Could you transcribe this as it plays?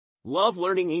Love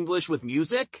learning English with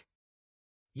music?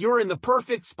 You're in the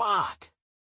perfect spot.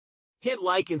 Hit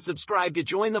like and subscribe to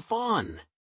join the fun.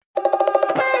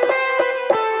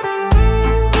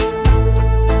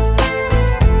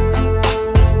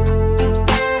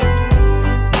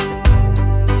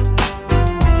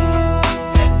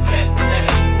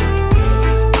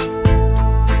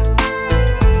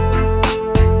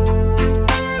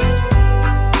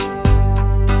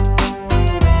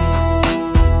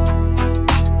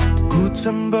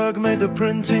 Gutenberg made the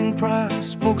printing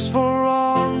press, books for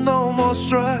all, no more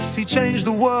stress. He changed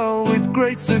the world with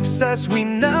great success. We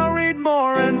now read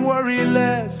more and worry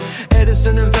less.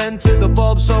 Edison invented the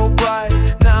bulb so bright.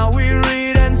 Now we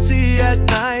read and see at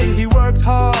night. He worked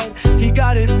hard, he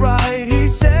got it right. He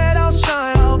said I'll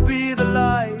shine, I'll be the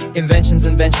light. Inventions,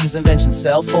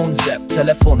 cell phone, zap,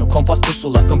 telefonu, kompas,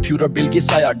 pusula, computer,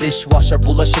 bilgisayar, dishwasher,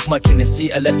 bulaşık makinesi,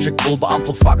 electric bulb,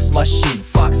 ampul, fax machine,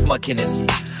 fax makinesi,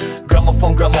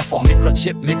 gramofon,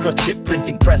 microchip,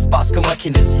 printing press, baskı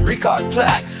makinesi, record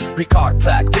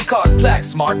plaque,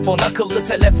 smartphone, akıllı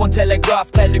telefon,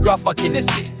 telegraf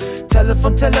makinesi,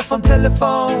 telefon,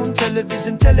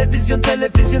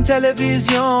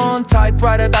 televizyon,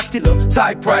 typewriter,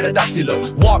 daktilo,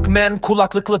 walkman,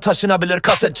 kulaklıklı taşınabilir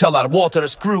kaset çalar, water,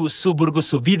 screw, su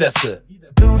burgusu, vidası.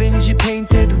 Linki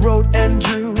painted, wrote and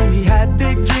drew. He had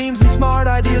big dreams and smart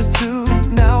ideas too.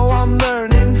 Now I'm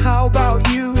learning, how about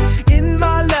you? In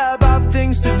my lab I've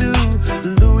things to do.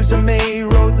 Louisa May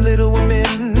wrote Little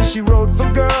Women. She wrote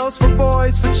for girls, for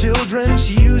boys, for children.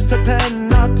 She used her pen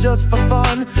not just for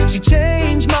fun. She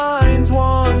changed minds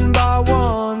one by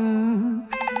one.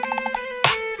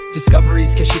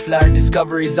 Discoveries, keşifler,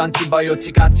 discoveries,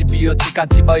 antibiyotik,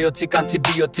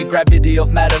 gravity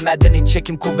of matter, maddenin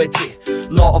çekim kuvveti,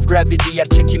 law of gravity, yer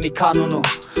çekimi kanunu,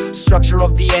 structure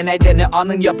of DNA'de ne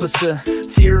anın yapısı,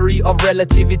 theory of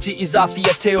relativity,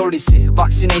 izafiyet teorisi,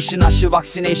 vaccination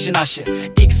aşı,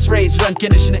 X-rays,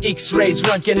 röntgen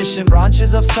ışını,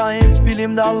 branches of science,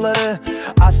 bilim dalları,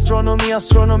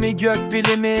 astronomi, gök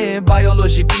bilimi,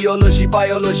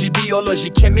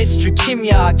 biyoloji,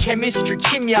 chemistry,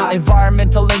 kimya,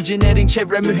 environmental engineering,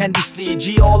 çevre mühendisliği,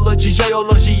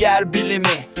 geoloji, yer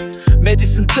bilimi,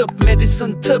 medicine,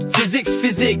 tıp,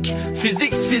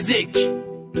 fizik.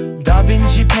 Da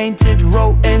Vinci painted,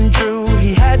 wrote and drew.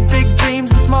 He had big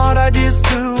dreams and smart ideas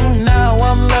too. Now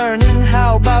I'm learning,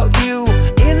 how about you?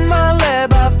 In my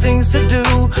lab I've things to do.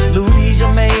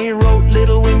 Louisa May wrote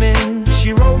Little Women.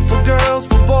 She wrote for girls,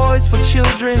 for boys, for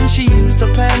children. She used a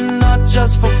pen not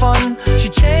just for fun. She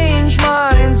changed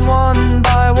minds one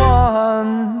by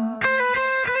one.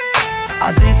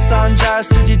 Aziz Sancar,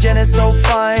 Studiogene so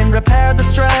fine. Repair the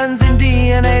strands in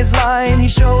DNA's line. He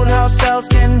showed how cells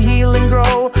can heal and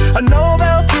grow. A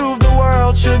Nobel proved the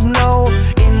world should know.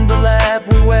 In the lab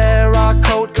we wear our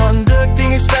coat.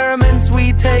 Conducting experiments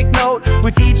we take note.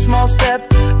 With each small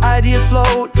step ideas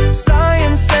float.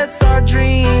 Science sets our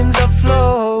dreams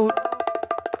afloat.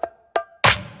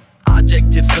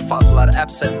 Adjective, sıfatlar,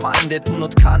 absent-minded,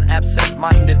 unutkan,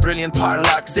 absent-minded, brilliant,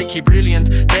 parlak, zeki, brilliant,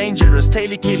 dangerous,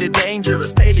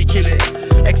 tehlikeli,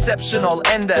 exceptional,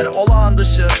 ender, olağan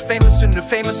dışı,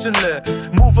 famous ünlü,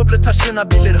 movable,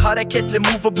 taşınabilir, hareketli,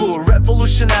 movable,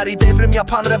 revolutionary, devrim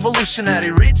yapan,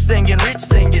 revolutionary, rich, zengin,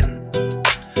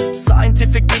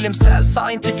 scientific,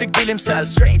 bilimsel,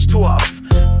 strange, tuhaf,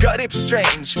 garip,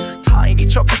 strange, tiny,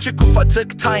 çok küçük,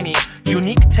 ufacık, tiny,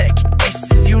 unique, tek,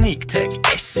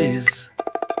 eşsiz.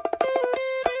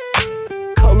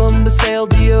 Columbus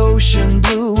sailed the ocean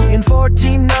blue in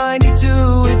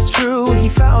 1492, it's true. He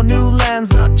found new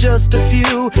lands, not just a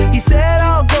few. He said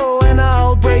I'll go and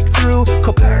I'll break through.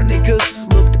 Copernicus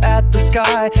looked at the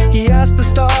sky. He asked the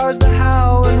stars the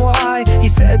how and why. He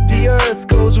said the earth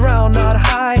goes round, not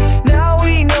high. Now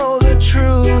we know the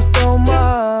truth, oh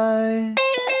my.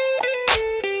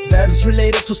 Verbs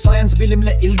related to science,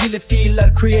 bilimle ilgili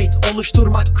fiiller, create,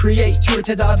 oluşturmak, cure,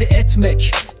 tedavi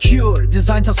etmek, cure,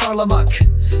 design, tasarlamak,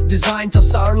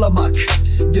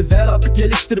 develop,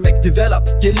 geliştirmek,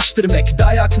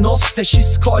 diagnose,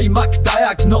 teşhis koymak,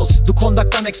 do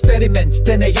conduct an experiment,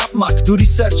 deney yapmak, do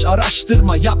research,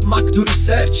 araştırma yapmak, do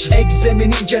research,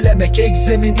 examine,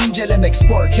 incelemek,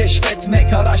 spor,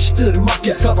 keşfetmek, araştırmak,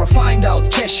 discover, find out,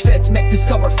 keşfetmek,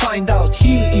 discover, find out,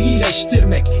 heal,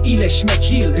 iyileşmek,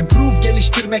 heal, improve,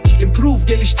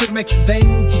 geliştirmek,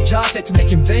 venticat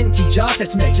etmek,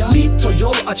 lead to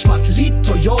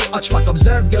yol açmak,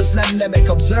 observe,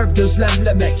 gözlemlemek,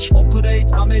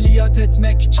 operate, ameliyat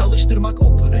etmek, çalıştırmak,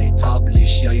 operate,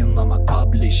 publish,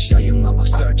 yayınlamak,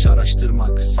 search,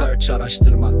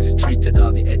 araştırmak, treat,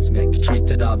 tedavi etmek,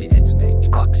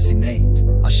 vaccinate,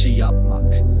 aşı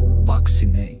yapmak,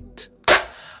 vaccinate.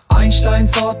 Einstein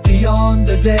thought beyond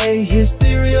the day. His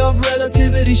theory of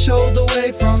relativity showed the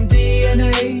way from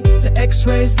DNA to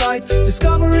X-rays, light.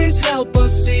 Discoveries help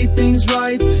us see things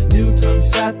right. Newton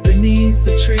sat beneath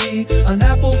a tree. An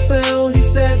apple fell, he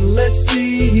said, let's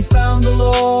see. He found the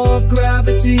law of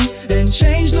gravity and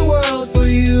changed the world